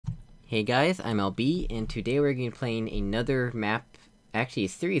Hey guys, I'm LB, and today we're going to be playing another map, actually a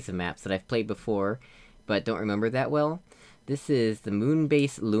series of maps that I've played before, but don't remember that well. This is the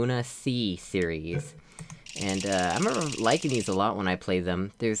Moonbase Luna Sea series. And I remember liking these a lot when I played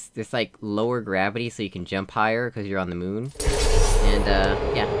them. There's like lower gravity so you can jump higher because you're on the moon. And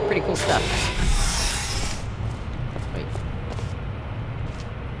yeah, pretty cool stuff. Wait.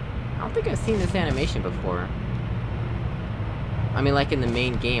 I don't think I've seen this animation before. I mean, like in the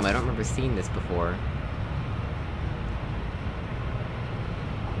main game, I don't remember seeing this before.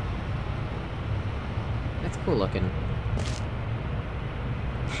 That's cool looking.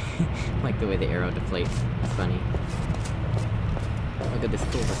 I like the way the arrow deflates. It's funny. Look at this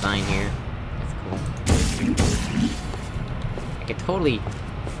cool design here. That's cool. I could totally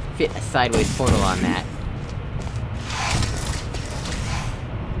fit a sideways portal on that.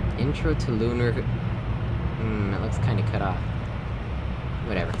 Intro to Lunar... it looks kinda cut off.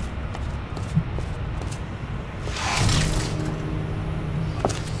 Whatever.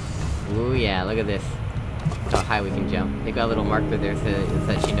 Ooh yeah, look at this. Look how high we can jump. They got a little marker there so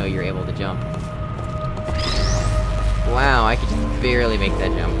that you know you're able to jump. Wow, I could just barely make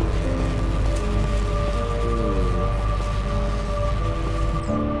that jump.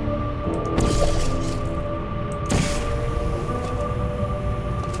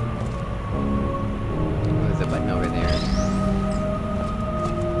 Oh, there's a button over there.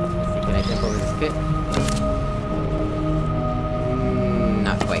 Let's see, can I jump over this pit?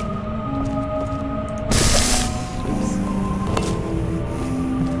 Not quite.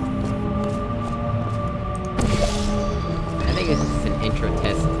 Intro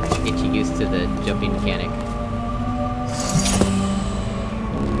test to get you used to the jumping mechanic.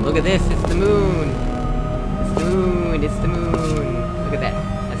 Look at this, it's the moon! It's the moon, it's the moon! Look at that,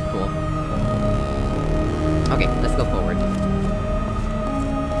 that's cool. Okay, let's go forward.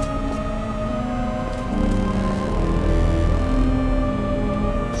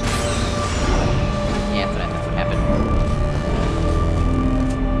 Yeah, that's what happened.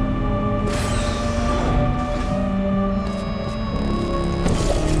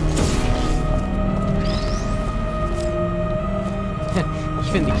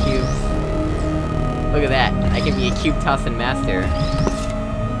 Even the cubes. Look at that, I can be a cube tossing master.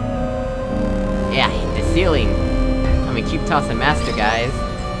 Yeah, the ceiling! I'm a cube tossing master, guys!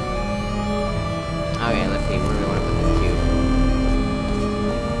 Okay, let's see, where do we want to put this cube?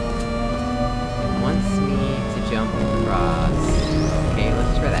 It wants me to jump across. Okay,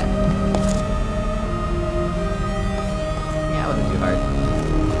 let's try that. Yeah, it wasn't too hard.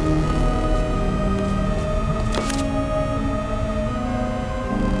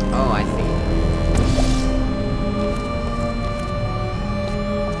 Oh, I see.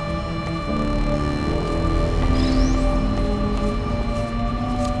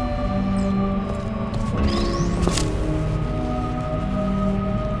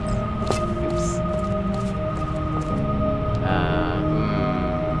 Oops.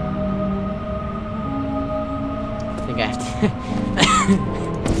 I think I have to...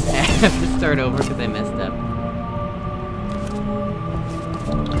 I have to start over because I messed up.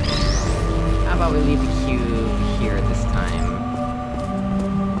 How about we leave the cube here this time?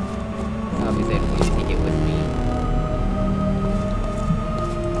 Obviously, I'm going to take it with me.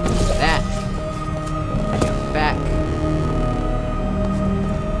 That. Jump back.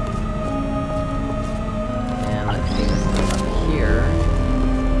 And let's see, let's go up here.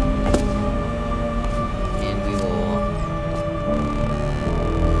 And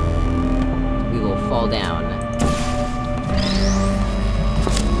we will fall down.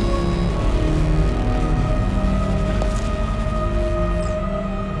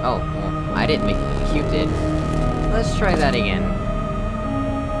 Oh, well, I didn't make it, but the cube did. Let's try that again.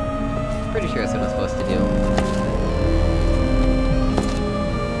 Pretty sure that's what I'm supposed to do.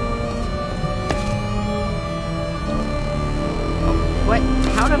 Oh, what?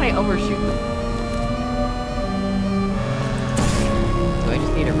 How did I overshoot them? Do I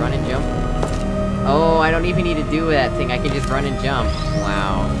just need to run and jump? Oh, I don't even need to do that thing, I can just run and jump.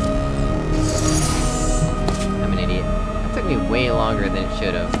 Wow. I'm an idiot. That took me way longer than it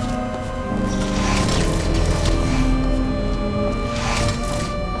should've.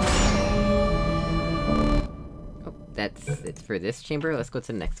 Oh, that's it for this chamber. Let's go to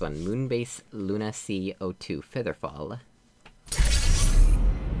the next one. Moonbase Luna Sea 02 Featherfall.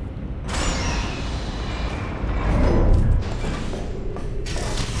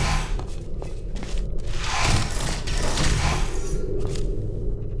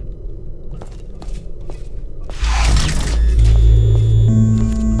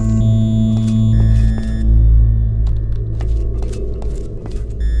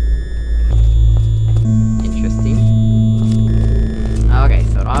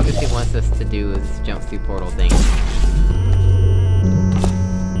 do is jump through portal things.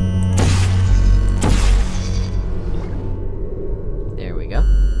 There we go.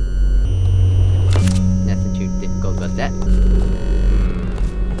 Nothing too difficult about that.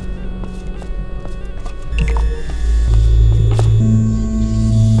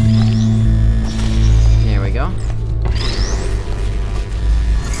 There we go.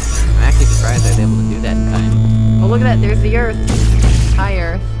 I'm actually surprised I was able to do that in time. Oh, look at that! There's the Earth! Hi,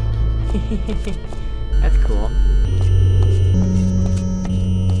 Earth! That's cool.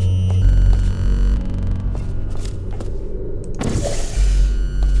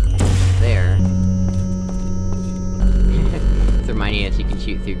 There. It's reminding us you can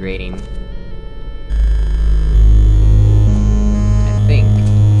shoot through grating. I think.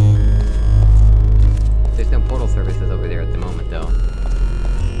 There's no portal services over there at the moment, though.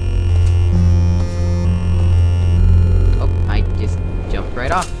 Oh, I just jumped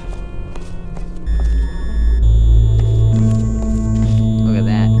right off. Look at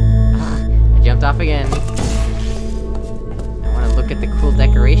that. Ah, I jumped off again. I wanna look at the cool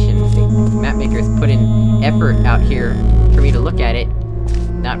decorations. The map makers put in effort out here for me to look at it,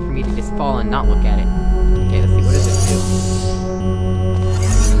 not for me to just fall and not look at it. Okay, let's see, what does this do?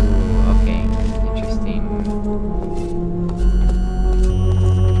 Ooh, okay, interesting.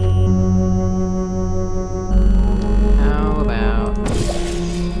 How about...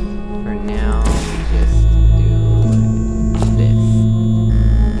 for now, we just do... this.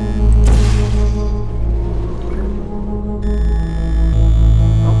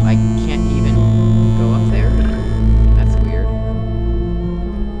 Oh, I can't even go up there? That's weird.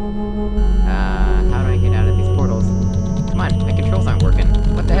 How do I get out of these portals? Come on, my controls aren't working.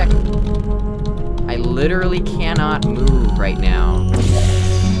 What the heck? I literally cannot move right now.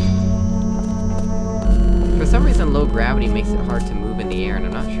 For some reason, low gravity makes it hard to move in the air, and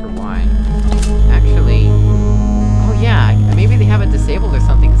I'm not sure why. Actually... oh yeah, maybe they have it disabled or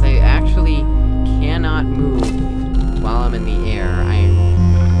something, because I actually cannot move while I'm in the air.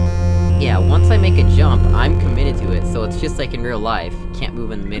 Yeah, once I make a jump, I'm committed to it, so it's just like in real life. Can't move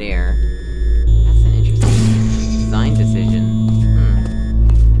in midair. That's an interesting design decision.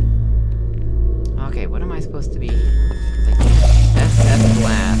 Okay, what am I supposed to be? 'Cause I can't... that's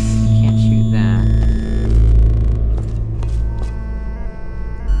glass. Can't shoot that.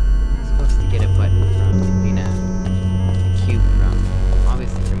 I'm supposed to get a button from... a cube from...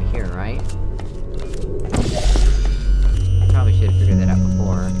 obviously from here, right? Probably should've figured that out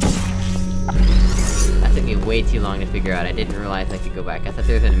before. That took me way too long to figure out. I didn't realize I could go back. I thought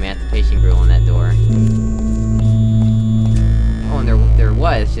there was an emancipation grill on that door. Oh, and there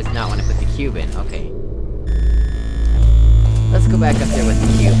was, just not when I put the cube in. Okay. Let's go back up there with the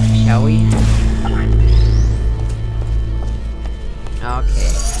cube, shall we? Okay.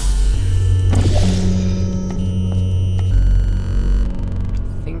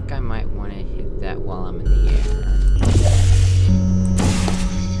 I think I might want to hit that while I'm in the air.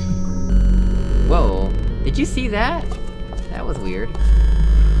 Whoa! Did you see that? That was weird.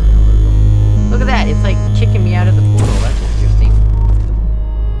 Look at that! It's like kicking me out of the portal. That's interesting.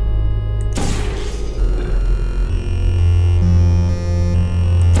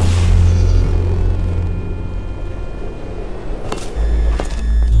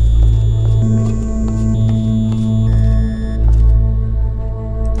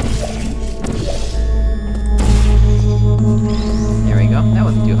 There we go. That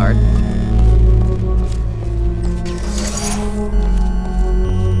wasn't too hard.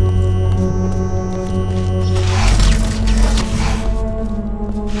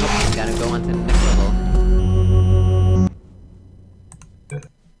 Gotta go on to the next level.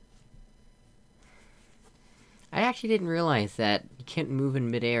 I actually didn't realize that you can't move in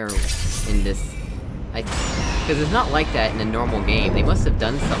midair in this... because it's not like that in a normal game. They must have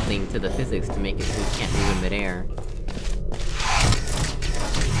done something to the physics to make it so you can't move in midair.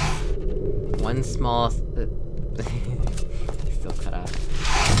 One small... still cut off.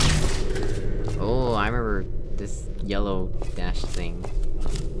 Oh, I remember this yellow dash thing.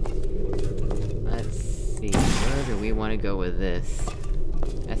 Let's see, where do we want to go with this?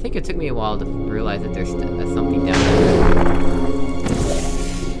 I think it took me a while to realize that there's something down there.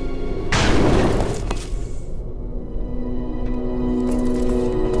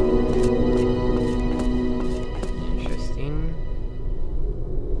 Interesting.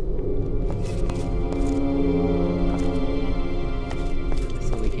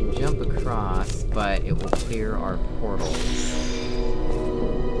 So we can jump across, but it will clear our portals.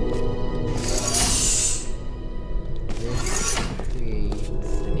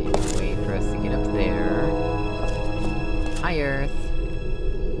 Earth.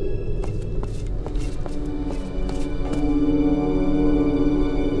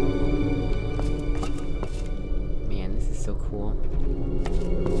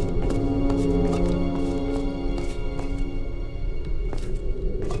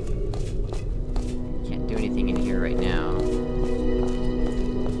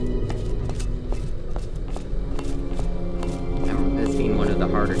 of the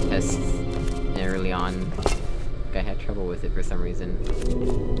harder tests early on. I had trouble with it for some reason.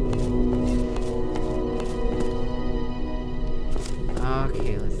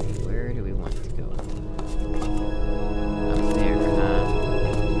 Okay, let's see, where do we want to go? Up there,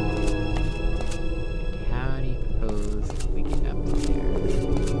 how do you propose we get up there?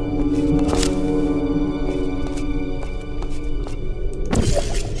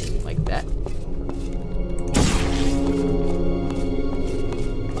 Like that?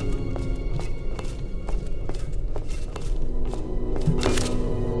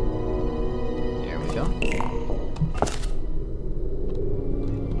 There we go.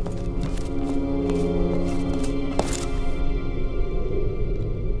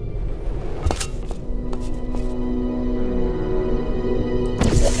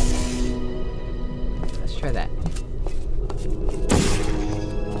 Let's try that.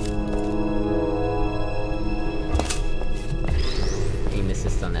 Aim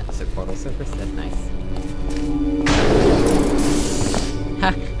assist on that portal surface, that's nice.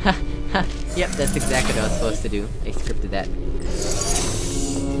 Ha ha ha! Yep, that's exactly what I was supposed to do. I scripted that.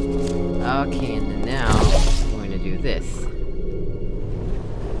 Okay, and then now, we're going to do this.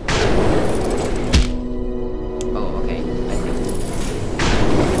 Oh, okay, I see.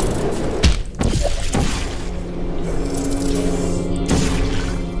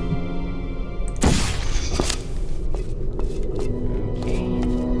 Okay,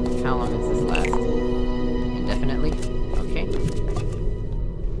 how long does this last? Indefinitely? Okay.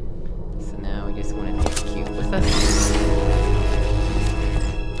 So now we just wanna take the cube with us.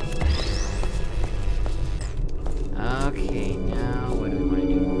 Okay, now what do we wanna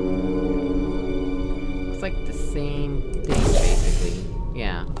do? Looks like the same thing, basically.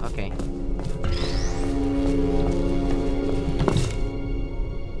 Yeah, okay.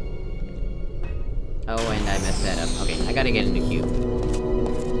 Oh, and I messed that up. Okay, I gotta get in the cube.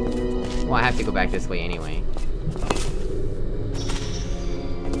 Well, I have to go back this way anyway.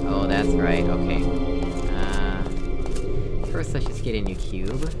 Oh, that's right, okay. First let's just get a new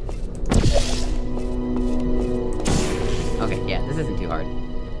cube. Okay, yeah, this isn't too hard.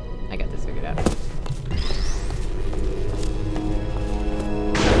 I got this figured out.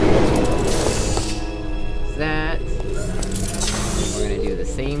 That... We're gonna do the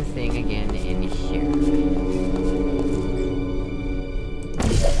same thing again in here.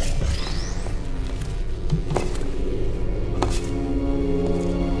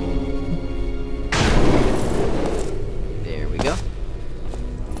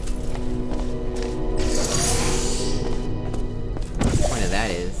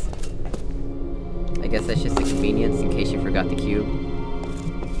 I guess that's just a convenience, in case you forgot the cube.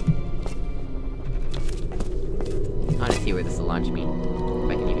 I wanna see where this will launch me. If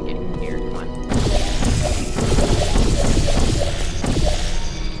I can even get in here, come on.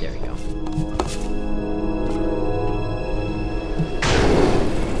 There we go.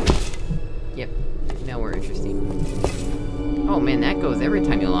 Yep, now we're interesting. Oh man, that goes every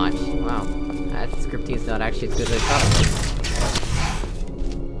time you launch. Wow. That scripting's not actually as good as I thought it was.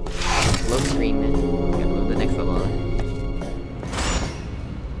 Load screen, then. Gotta move the next level on.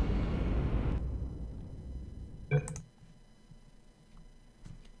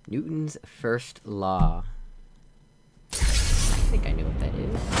 Newton's first law. I think I know what that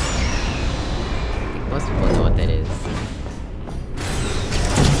is. I think most people know what that is.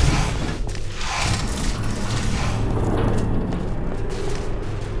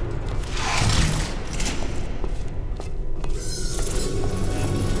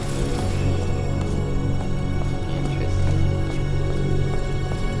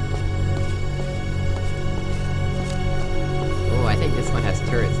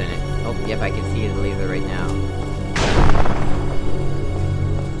 Turrets in it. Oh, yep, I can see the laser right now.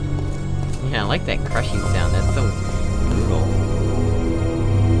 Yeah, I like that crushing sound, that's so brutal.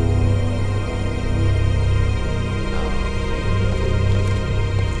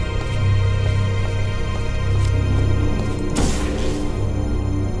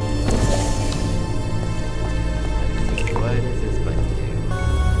 Let's see, what does this button do?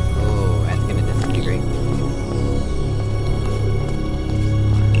 Oh, that's gonna disintegrate.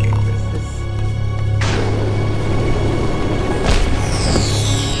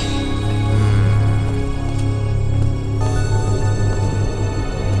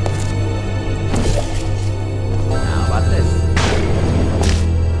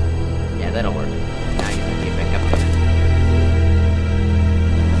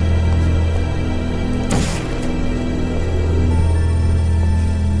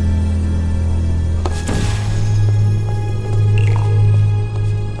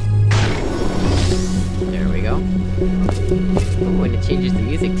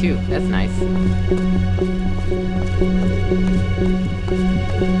 changes the music too, that's nice.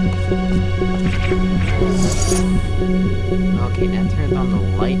 Okay, that turns on the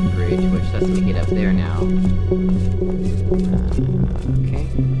light bridge, which lets me get up there now. Okay.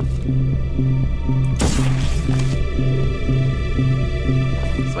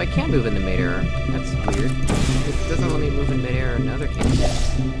 So I can move in the midair. That's weird. This doesn't let me move in midair in other cases.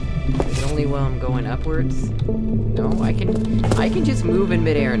 Is it only while I'm going upwards? No, I can just move in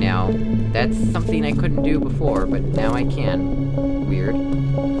midair now. That's something I couldn't do before, but now I can. Weird.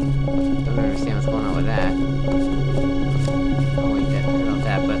 Don't understand what's going on with that. Oh wait, that turned off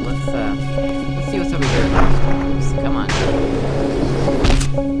that, but let's see what's over here. Oops, come on.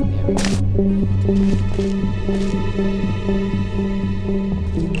 There we go.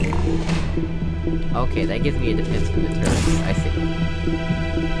 Okay, that gives me a defense from the turrets. I see.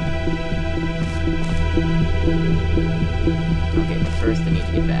 Okay, but first I need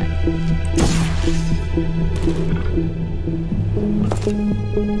to get back.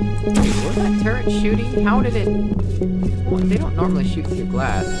 Wait, was that turret shooting? How did it... Well, they don't normally shoot through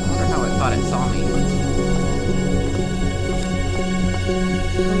glass. I wonder how it thought it saw me.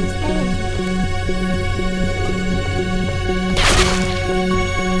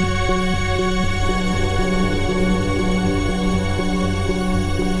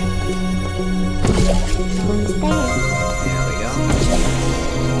 There we go.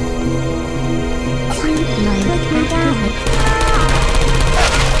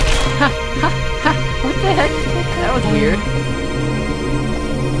 Ha! Ha! Ha! What the heck? That was weird.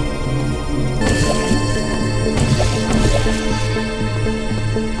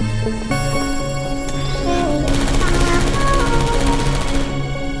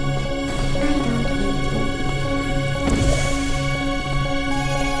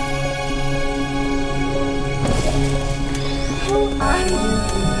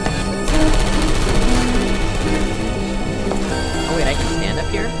 Oh wait, I can stand up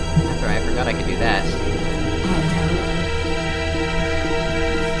here? That's right, I forgot I could do that.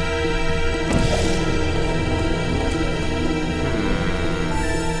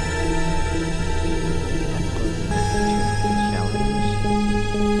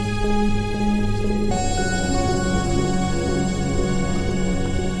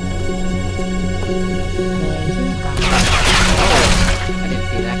 I didn't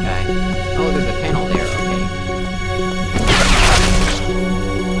see that guy. Oh, there's a panel there, okay.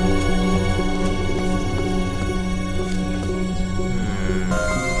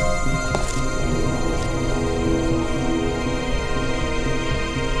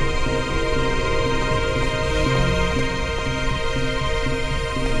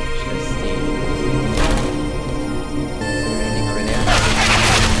 Interesting. Anything over there?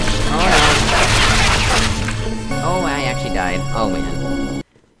 Oh no! Oh, I actually died. Oh man.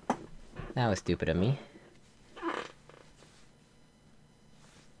 That was stupid of me.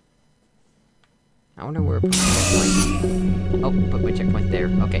 I wonder where I put my checkpoint. Oh, put my checkpoint there.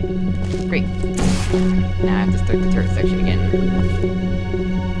 Okay. Great. Now I have to start the turret section again.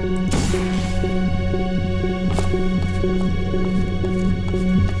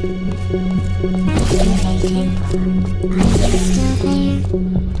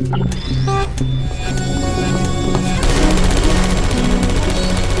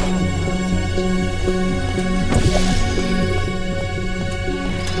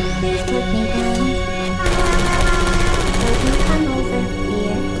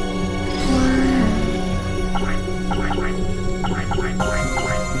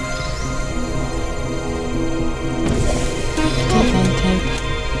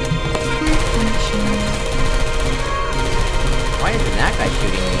 Why isn't that guy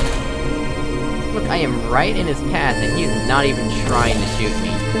shooting me? Look, I am right in his path and he's not even trying to shoot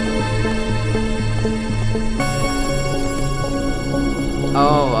me.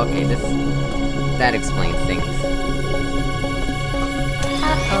 Oh, okay, that explains things.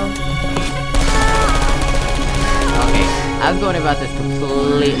 Okay, I was going about this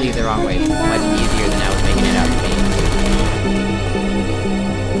completely the wrong way. This is much easier than I was making it out to be.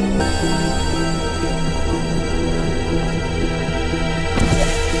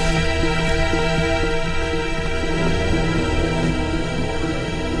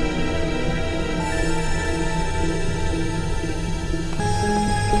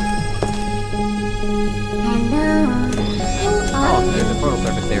 Portal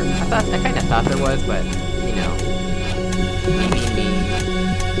surface there. I kinda thought there was, but, you know. Maybe me.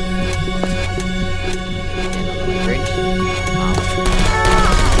 Stand on the bridge.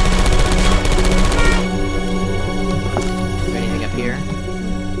 Is there anything up here?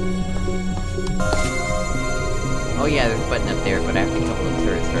 Oh yeah, there's button up there, but I have to kill those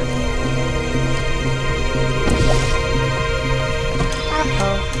turrets first.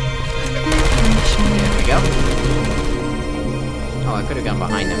 There we go. Oh, I could've gone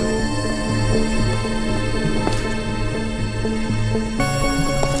behind him.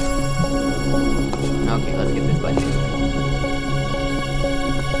 Okay, let's get this button.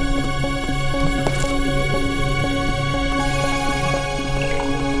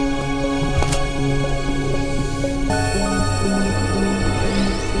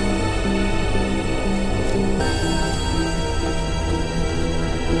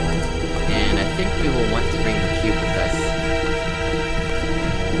 And I think we will want to bring the cube with us.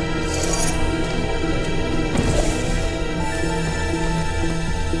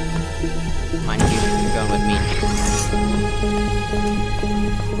 Come on, cube, you're going with me.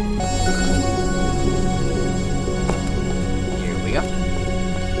 Here we go.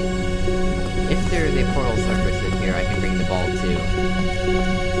 If there's a portal surfaces here, I can bring the ball too.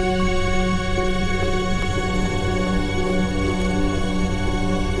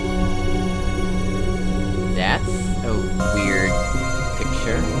 That's a weird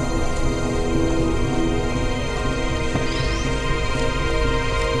picture.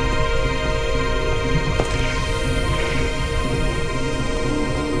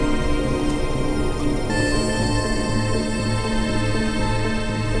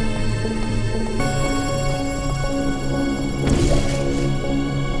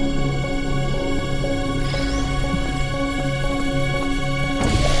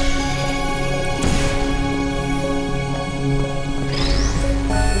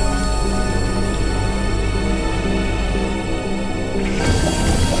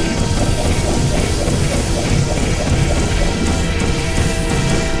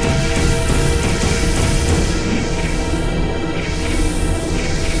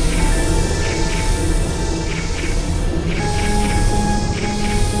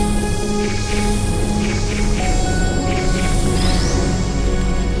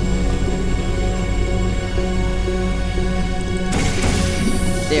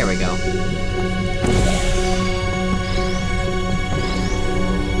 There we go.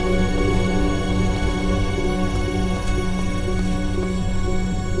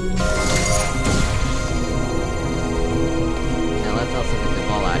 Now let's also get the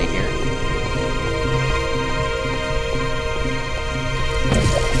ball out of here.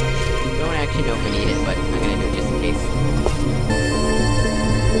 Don't actually know if we need it, but I'm gonna do it just in case.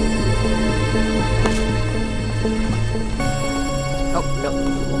 Oh, no.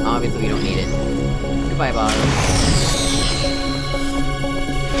 Obviously we don't need it. Goodbye, bottom.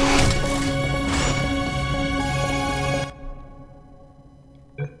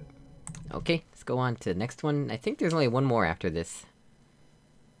 Okay, let's go on to the next one. I think there's only one more after this.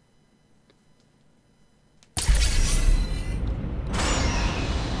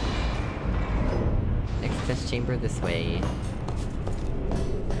 Next test chamber this way.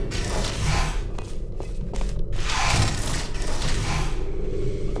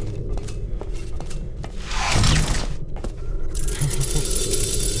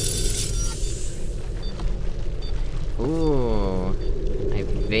 Ooh, I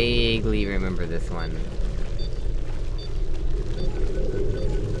vaguely remember this one.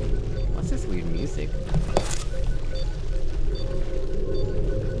 What's this weird music?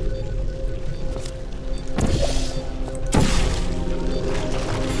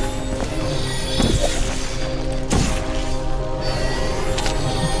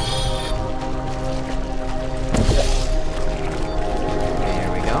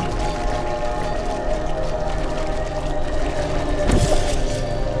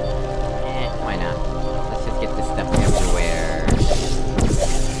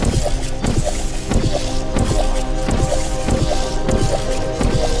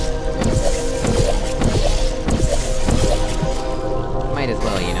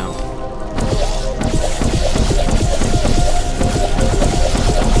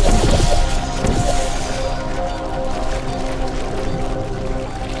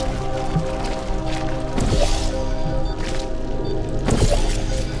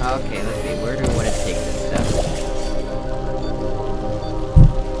 Okay, let's see, where do we want to take this stuff?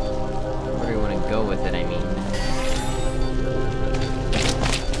 Where do we want to go with it, I mean?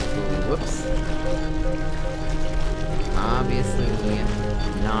 Ooh, whoops. Obviously,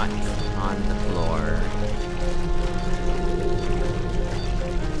 not on the floor.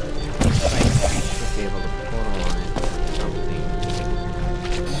 Right, should be able to portal on it, something.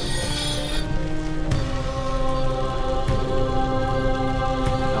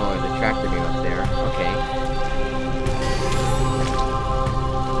 Tractor beam up there, okay.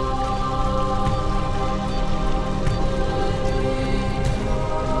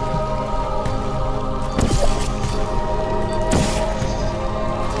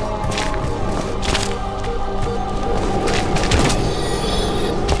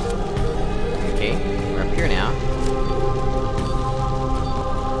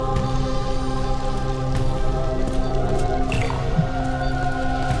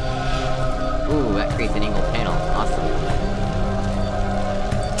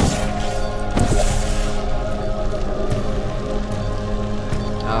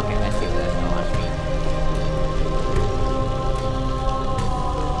 Okay, I see where that's gonna launch me.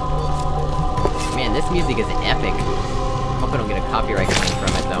 Man, this music is epic. Hope I don't get a copyright claim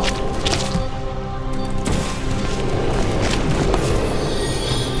from it, though.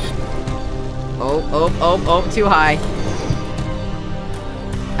 Oh, too high!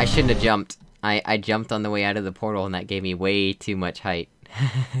 I shouldn't have jumped. I jumped on the way out of the portal, and that gave me way too much height.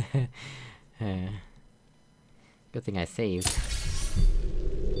 Good thing I saved.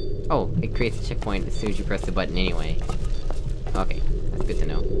 Oh, it creates a checkpoint as soon as you press the button anyway. Okay, that's good to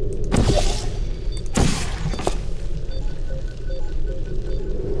know.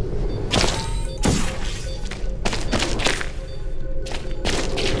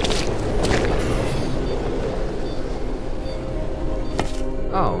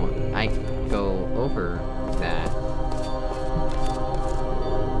 Oh, I go over that.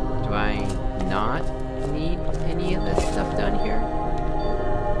 Do I not need any of this stuff done here?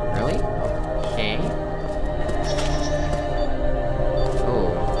 Really? Okay.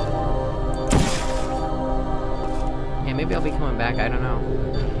 Oh. Yeah, maybe I'll be coming back, I don't know.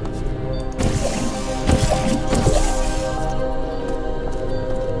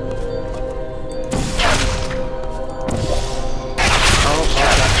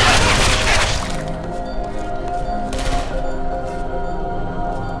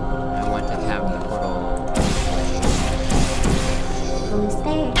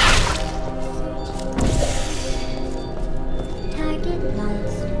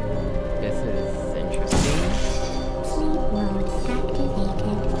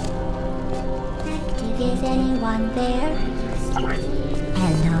 Is anyone there?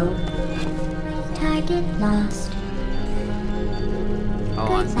 Hello? Target lost.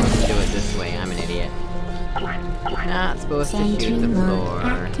 Oh, I'm supposed to do it this way, I'm an idiot. Not supposed to shoot the floor.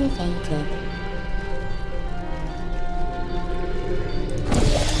 Activated.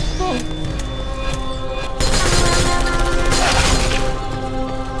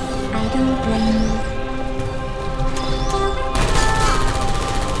 I don't blame you.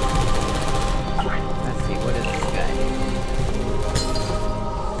 Let's see, what is this guy?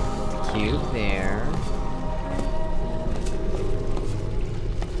 Cube there.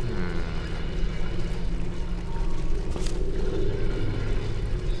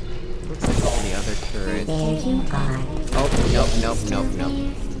 Looks like all the other turrets. There you are. Oh, nope.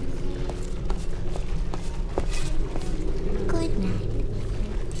 Good night.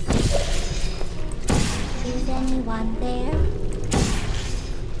 Is anyone there?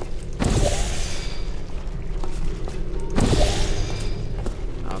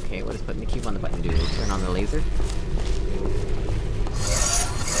 Okay, what does putting the cube on the button do? Turn on the laser?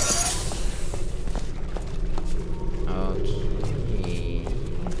 Okay...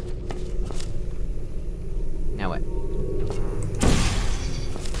 Now what?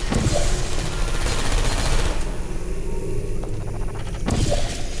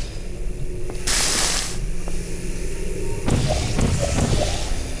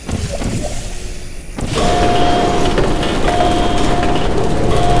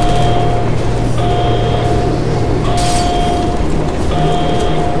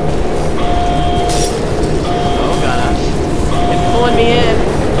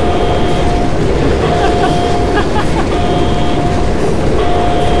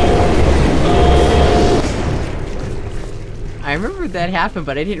 I remember that happened,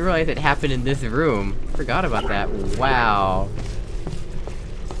 but I didn't realize it happened in this room. Forgot about that. Wow.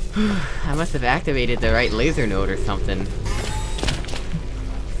 I must have activated the right laser node or something.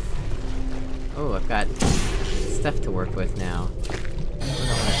 Oh, I've got stuff to work with now. I don't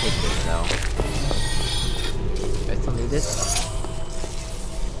want to take this, though. Do I still need this?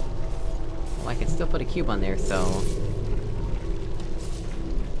 Well, I can still put a cube on there, so...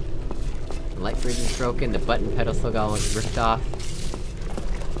 The light bridge is broken, the button pedal still got ripped off.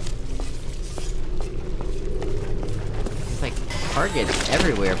 There's like targets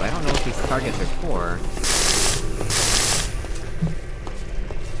everywhere, but I don't know what these targets are for.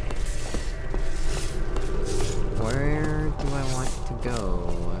 Where do I want to go?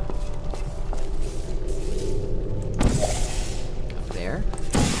 Up there?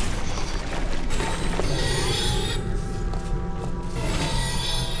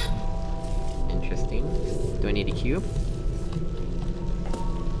 Interesting. Do I need a cube?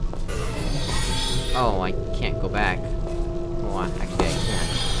 Oh, I can't go back. Well, actually I can't.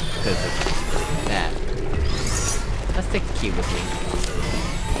 Because of that. Let's take the cube with me.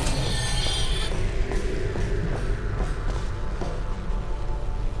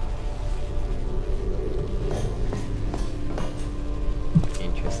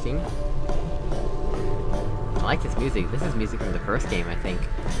 Interesting. I like this music. This is music from the first game, I think.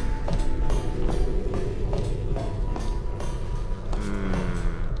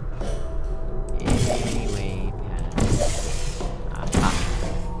 Anyway, past... Aha!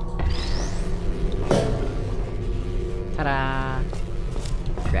 Ta-da!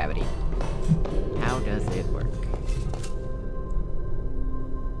 Gravity. How does it work?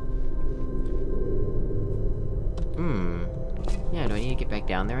 Yeah, do I need to get back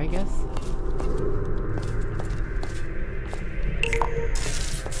down there, I guess?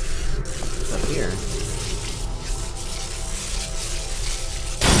 What's up here?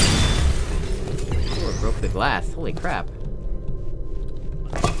 Oh, it broke the glass. Holy crap.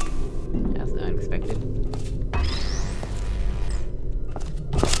 That's unexpected.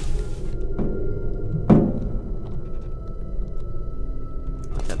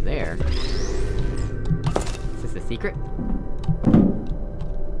 What's up there? Is this a secret?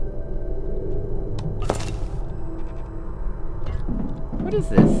 What is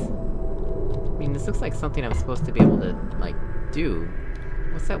this? I mean, this looks like something I'm supposed to be able to, like, do.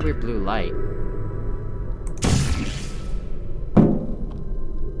 What's that weird blue light?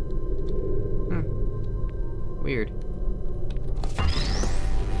 Weird.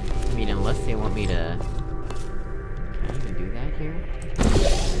 I mean, unless they want me to... Can I even do that here?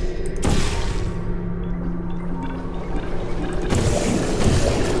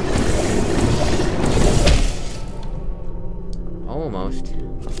 Almost.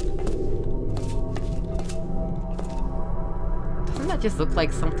 Doesn't that just look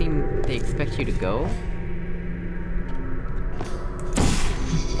like something they expect you to go?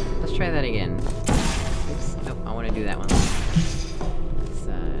 Let's try that again. Oops, nope, I wanna do that one. Let's,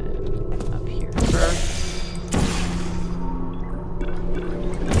 up here first.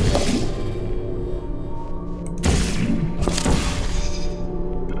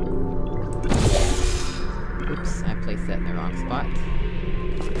 Oops, I placed that in the wrong spot.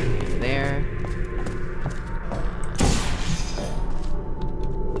 There.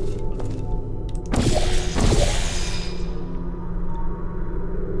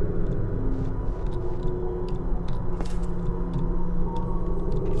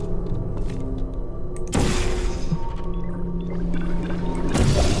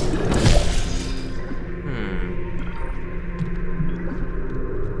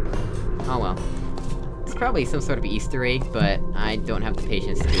 Oh well. It's probably some sort of Easter egg, but I don't have the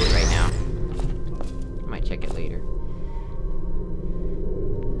patience to do it right now. I might check it later.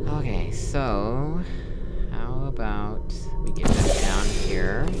 Okay, so... How about... we get back down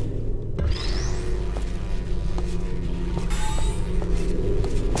here...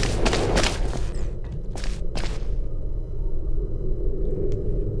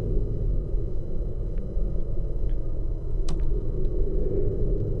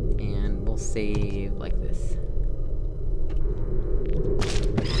 save like this.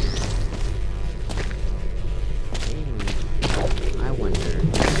 I wonder...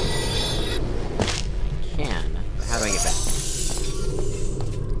 I can, but how do I get back?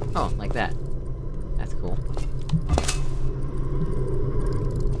 Oh, like that. That's cool.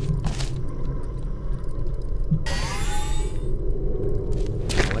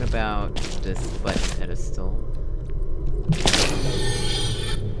 What about this button pedestal?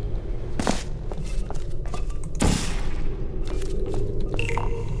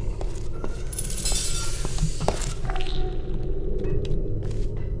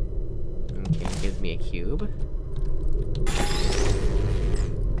 Me a cube.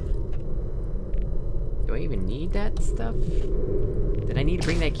 Do I even need that stuff? Did I need to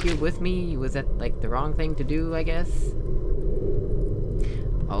bring that cube with me? Was that, like, the wrong thing to do, I guess?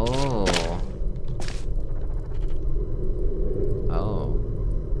 Oh. Oh.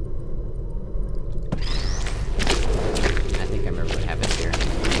 I think I remember what happened here.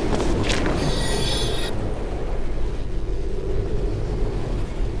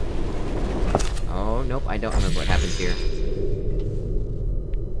 Oh, nope, I don't remember what happens here.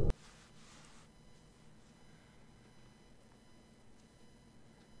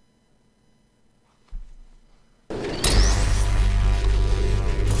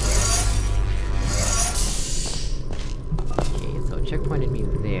 Okay, so it checkpointed me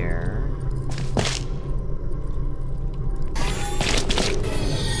there.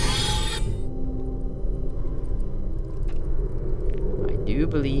 I do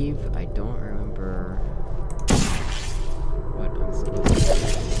believe I don't remember what I'm supposed to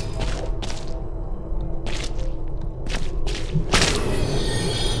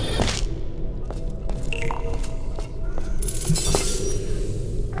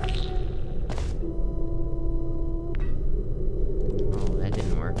Oh, that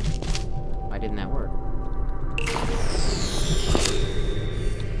didn't work. Why didn't that work?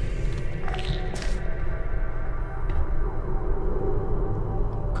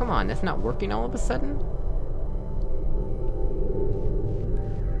 on, that's not working all of a sudden?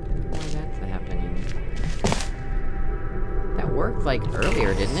 Why that's happening? That worked, like,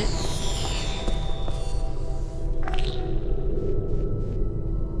 earlier, didn't it?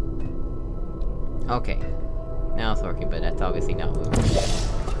 Okay. Now it's working, but that's obviously not moving.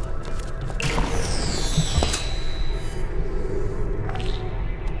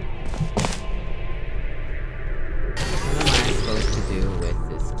 What am I supposed to do with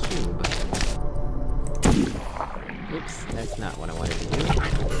this cube? Oops, that's not what I wanted to do.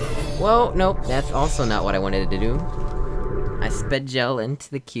 Whoa, nope, that's also not what I wanted to do. I sped gel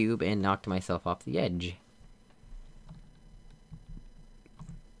into the cube and knocked myself off the edge.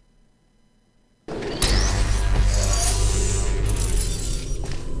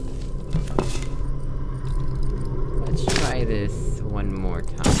 Let's try this one more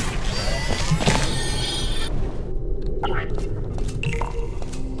time.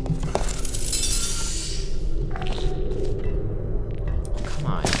 Come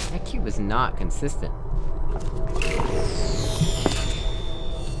on, that cube is not consistent.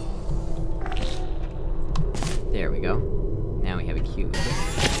 There we go. Now we have a cube.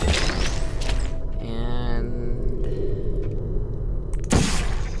 And...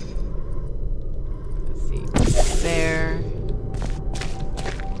 let's see. There.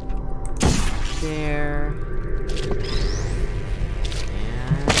 There.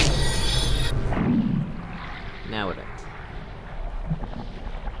 And... now what?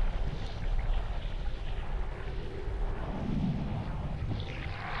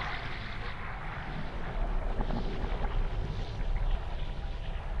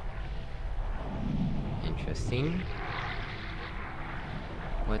 Interesting.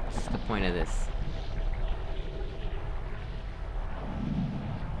 What's the point of this?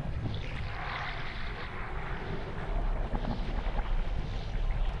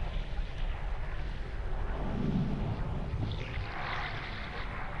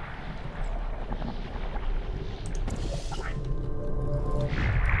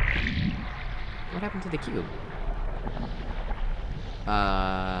 What happened to the cube?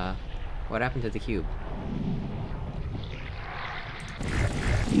 What happened to the cube?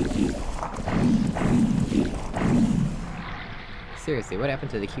 Seriously, what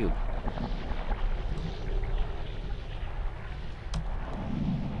happened to the cube?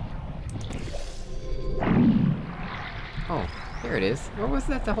 Oh, here it is. Where was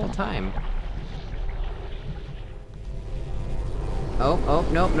that the whole time? Oh,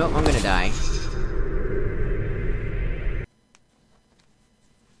 nope, I'm gonna die.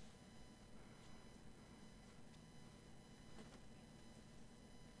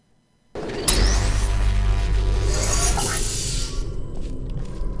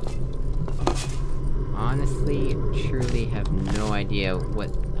 Honestly, truly have no idea what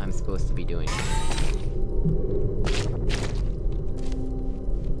I'm supposed to be doing. I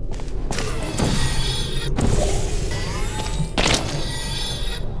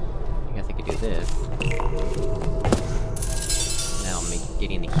guess I could do this. That'll make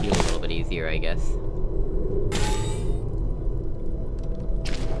getting the cube a little bit easier, I guess.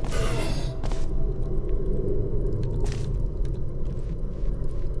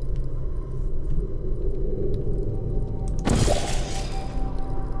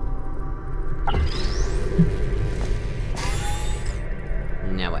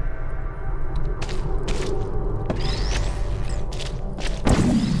 Now what?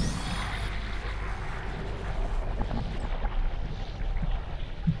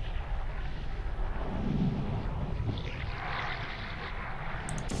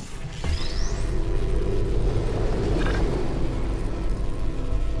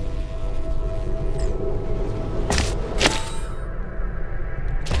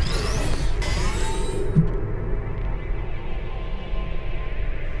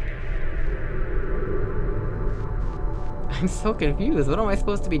 I'm so confused. What am I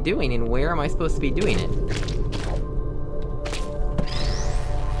supposed to be doing, and where am I supposed to be doing it?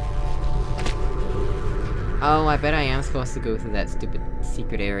 Oh, I bet I am supposed to go through that stupid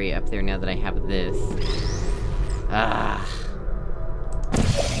secret area up there now that I have this. Ah.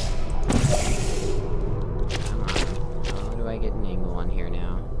 Come on. How do I get an angle on here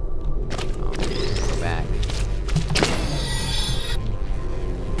now? Oh, go back.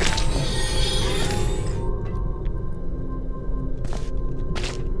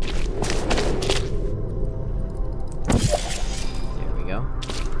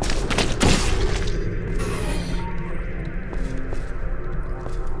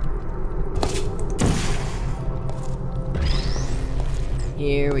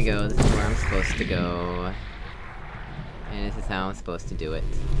 Here we go, this is where I'm supposed to go. And this is how I'm supposed to do it.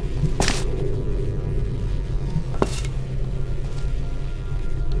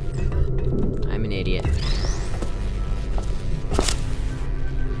 I'm an idiot.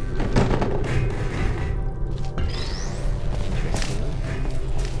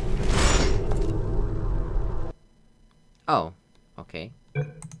 Oh, okay.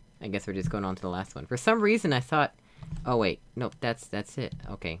 I guess we're just going on to the last one. For some reason I thought... Oh wait, nope, that's it.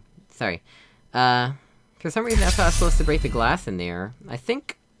 Okay, sorry. For some reason I thought I was supposed to break the glass in there. I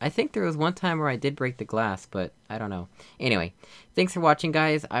think there was one time where I did break the glass, but I don't know. Anyway, thanks for watching,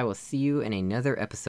 guys. I will see you in another episode.